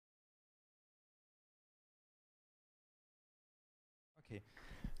Okay.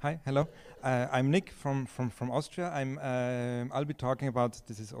 Hi, hello. I'm Nick from Austria. I'll be talking about,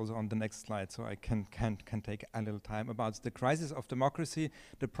 this is also on the next slide, so I can take a little time, about the crisis of democracy,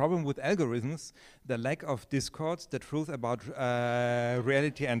 the problem with algorithms, the lack of discourse, the truth about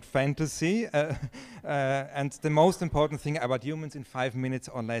reality and fantasy, and the most important thing about humans in 5 minutes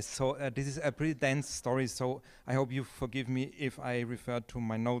or less. So this is a pretty dense story, so I hope you forgive me if I refer to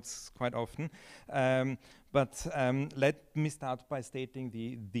my notes quite often. But let me start by stating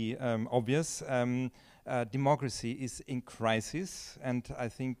the obvious. Democracy is in crisis, and I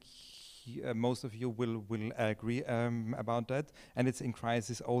think most of you will agree about that. And it's in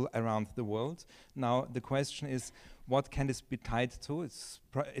crisis all around the world. Now the question is, what can this be tied to?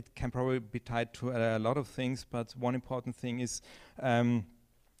 It can probably be tied to a lot of things, but one important thing is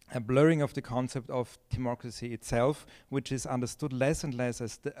a blurring of the concept of democracy itself, which is understood less and less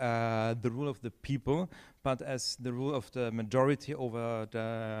as the rule of the people, but as the rule of the majority over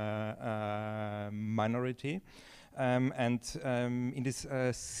the minority. In this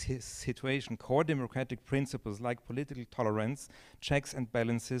situation, core democratic principles like political tolerance, checks and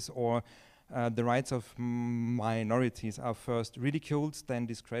balances, or the rights of minorities are first ridiculed, then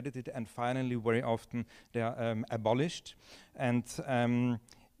discredited, and finally, very often, they are abolished. And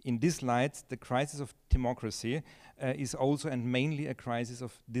in this light, the crisis of democracy is also and mainly a crisis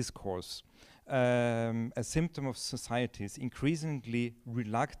of discourse, a symptom of societies increasingly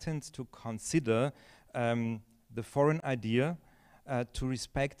reluctant to consider the foreign idea, to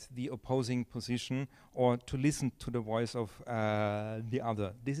respect the opposing position, or to listen to the voice of the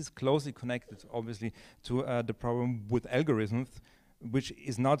other. This is closely connected, obviously, to the problem with algorithms, which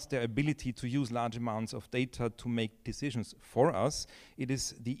is not their ability to use large amounts of data to make decisions for us. It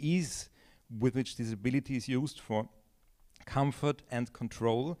is the ease with which this ability is used for comfort and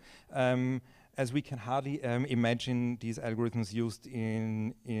control, as we can hardly imagine these algorithms used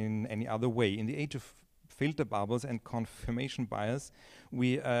in any other way. In the age of filter bubbles and confirmation bias,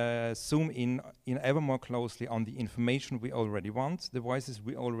 we zoom in ever more closely on the information we already want, the voices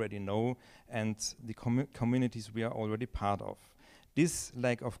we already know, and the communities we are already part of. This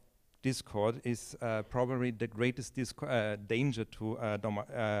lack of discord is probably the greatest danger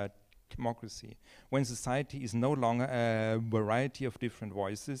to democracy. When society is no longer a variety of different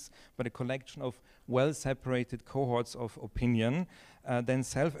voices, but a collection of well-separated cohorts of opinion, then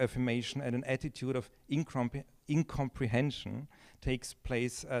self-affirmation and an attitude of incomprehension takes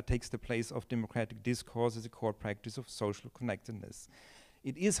the place of democratic discourse as a core practice of social connectedness.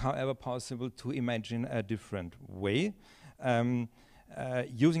 It is, however, possible to imagine a different way.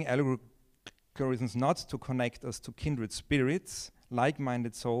 Using algorithms not to connect us to kindred spirits,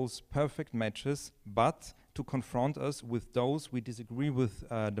 like-minded souls, perfect matches, but to confront us with those we disagree with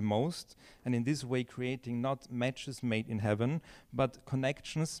the most, and in this way creating not matches made in heaven, but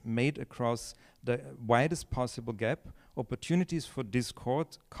connections made across the widest possible gap, opportunities for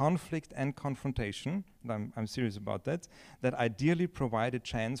discord, conflict and confrontation, and I'm serious about that ideally provide a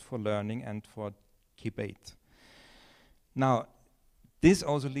chance for learning and for debate. Now, this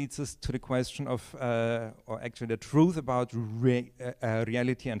also leads us to the question of, or actually the truth about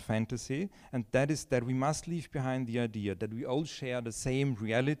reality and fantasy, and that is that we must leave behind the idea that we all share the same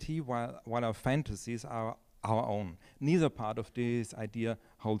reality while our fantasies are our own. Neither part of this idea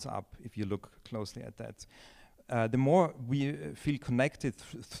holds up if you look closely at that. The more we feel connected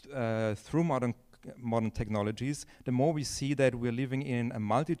through modern technologies, the more we see that we're living in a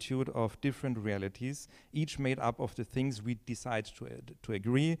multitude of different realities, each made up of the things we decide to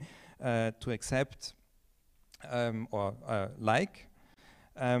agree, to accept, or like.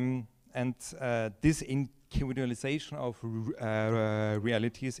 This individualization of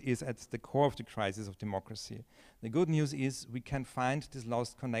realities is at the core of the crisis of democracy. The good news is we can find this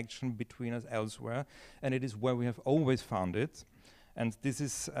lost connection between us elsewhere, and it is where we have always found it. And this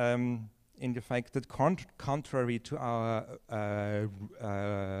is in the fact that contrary to our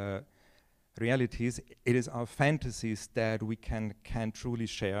realities, it is our fantasies that we can truly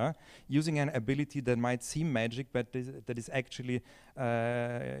share, using an ability that might seem magic, but that is actually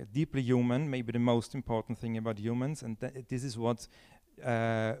deeply human, maybe the most important thing about humans, and this is what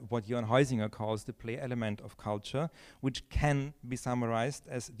Johann Heusinger calls the play element of culture, which can be summarized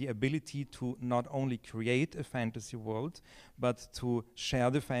as the ability to not only create a fantasy world, but to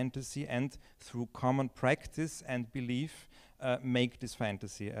share the fantasy and, through common practice and belief, make this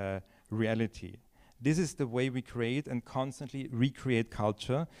fantasy a reality. This is the way we create and constantly recreate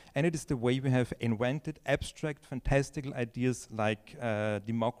culture, and it is the way we have invented abstract, fantastical ideas like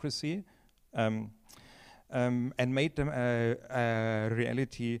democracy, and made them a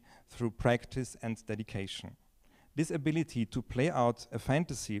reality through practice and dedication. This ability to play out a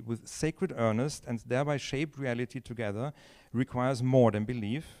fantasy with sacred earnest and thereby shape reality together requires more than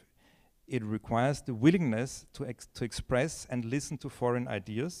belief. It requires the willingness to express and listen to foreign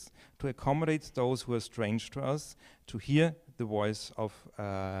ideas, to accommodate those who are strange to us, to hear the voice of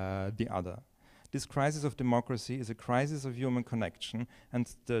the other. This crisis of democracy is a crisis of human connection,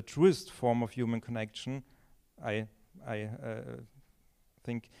 and the truest form of human connection, I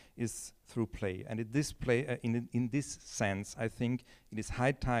think, is through play. And in this sense, I think it is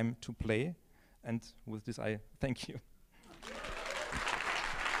high time to play. And with this, I thank you.